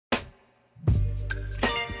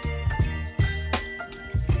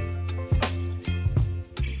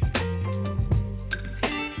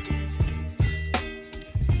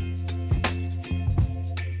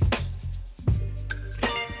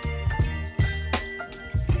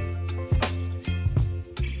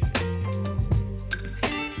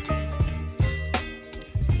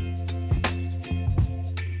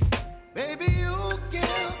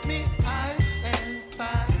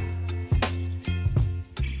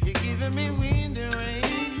giving me wind and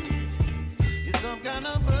rain. You're some kind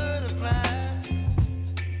of butterfly.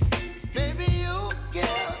 Baby, you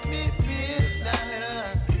give me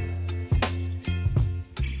midnight.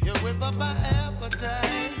 You whip up my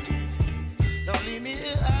appetite. Don't leave me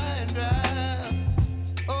here high and dry.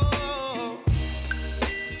 Oh,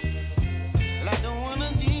 well, I don't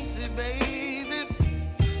wanna jinx it, baby,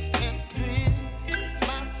 and twist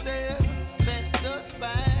myself at the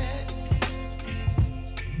spine.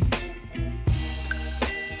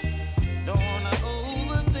 Don't wanna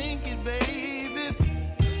overthink it, baby.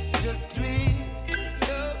 It's just twist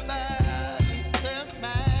your body and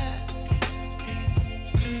mine.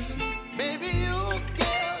 Baby, you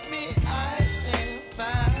give me ice and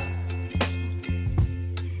fire.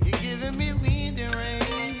 You're giving me wind and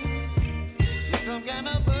rain. You're some kind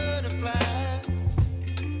of butterfly.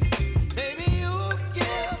 Baby, you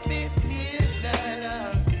give me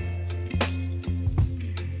midnight.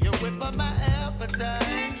 You whip up my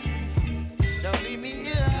appetite. Don't leave me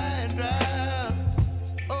here high and dry.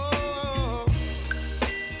 Oh,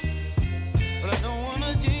 but I don't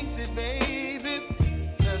wanna jinx it, baby.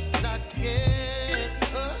 Let's not get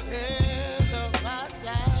ahead of my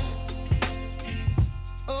time.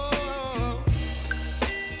 Oh,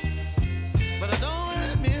 but I don't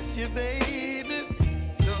wanna miss you, baby.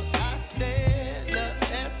 So I stand up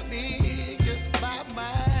and speak my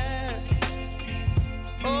mind.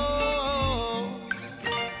 Oh.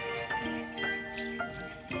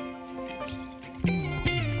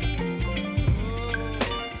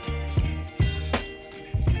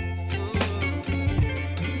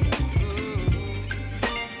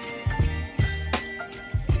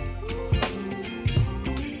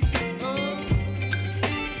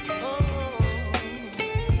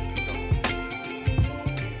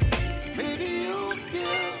 Baby, you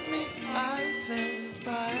give me ice and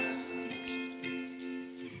fire.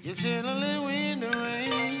 You're chilling wind and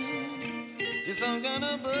rain. You're some kind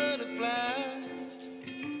of butterfly.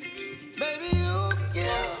 Baby, you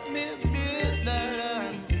give me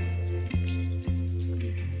midnight.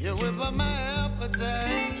 You whip up my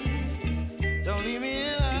appetite. Don't leave me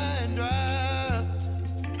here high and dry.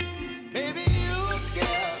 Baby, you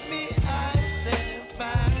give me ice and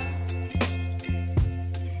fire.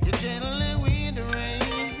 You're channeling wind and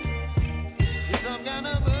rain. You're some kind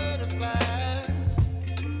of butterfly.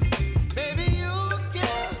 Baby, you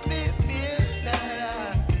give me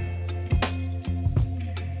midnight.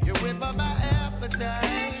 You whip up my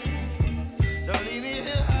appetite. Don't leave me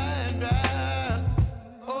here high and dry.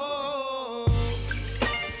 Oh,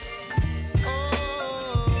 oh,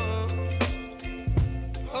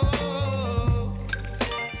 oh,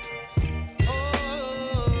 oh,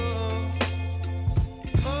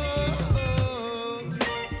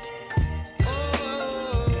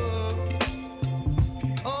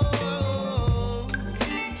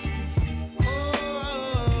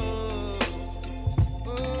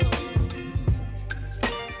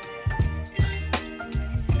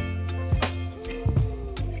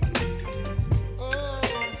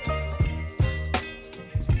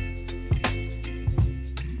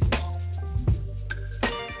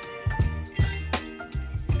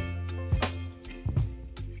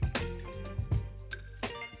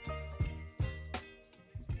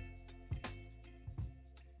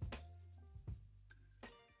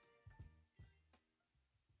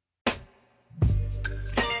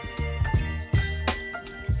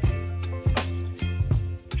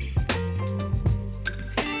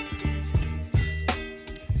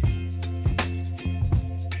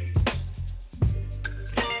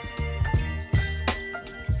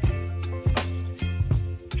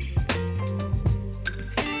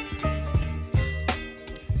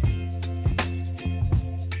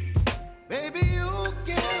 baby, you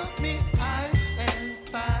give me ice and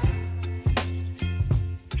fire.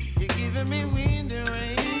 You're giving me wind and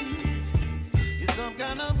rain. You're some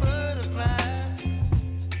kind of butterfly.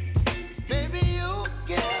 Baby, you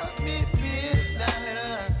give me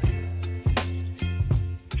midnight.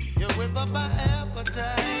 You whip up my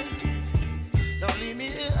appetite. Don't leave me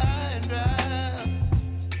here high and dry.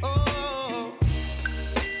 Oh,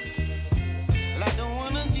 well, I don't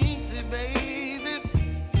wanna jinx it, baby,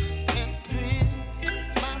 and twist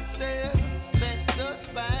myself at the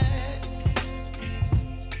spine.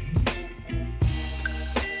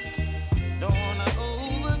 Don't wanna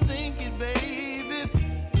overthink it, baby.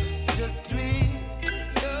 It's just twist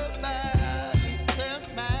your body and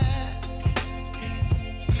mine.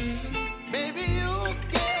 Baby, you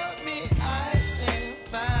give me ice and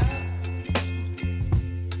fire.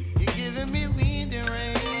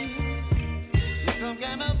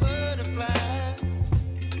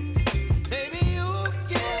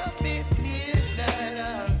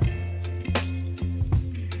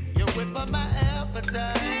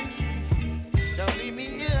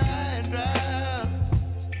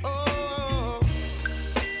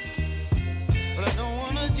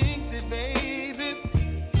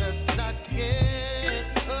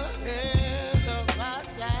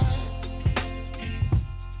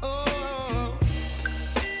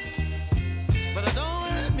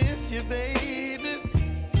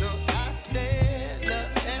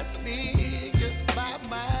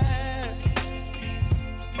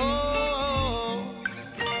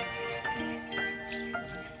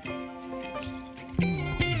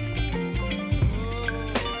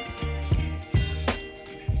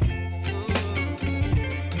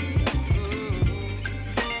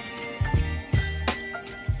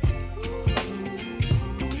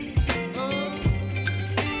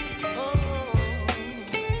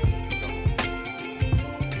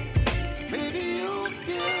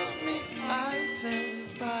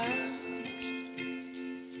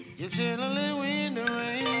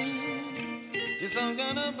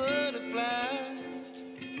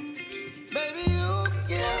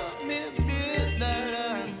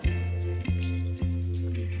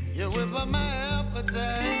 You whip up my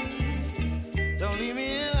appetite. Don't leave me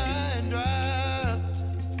here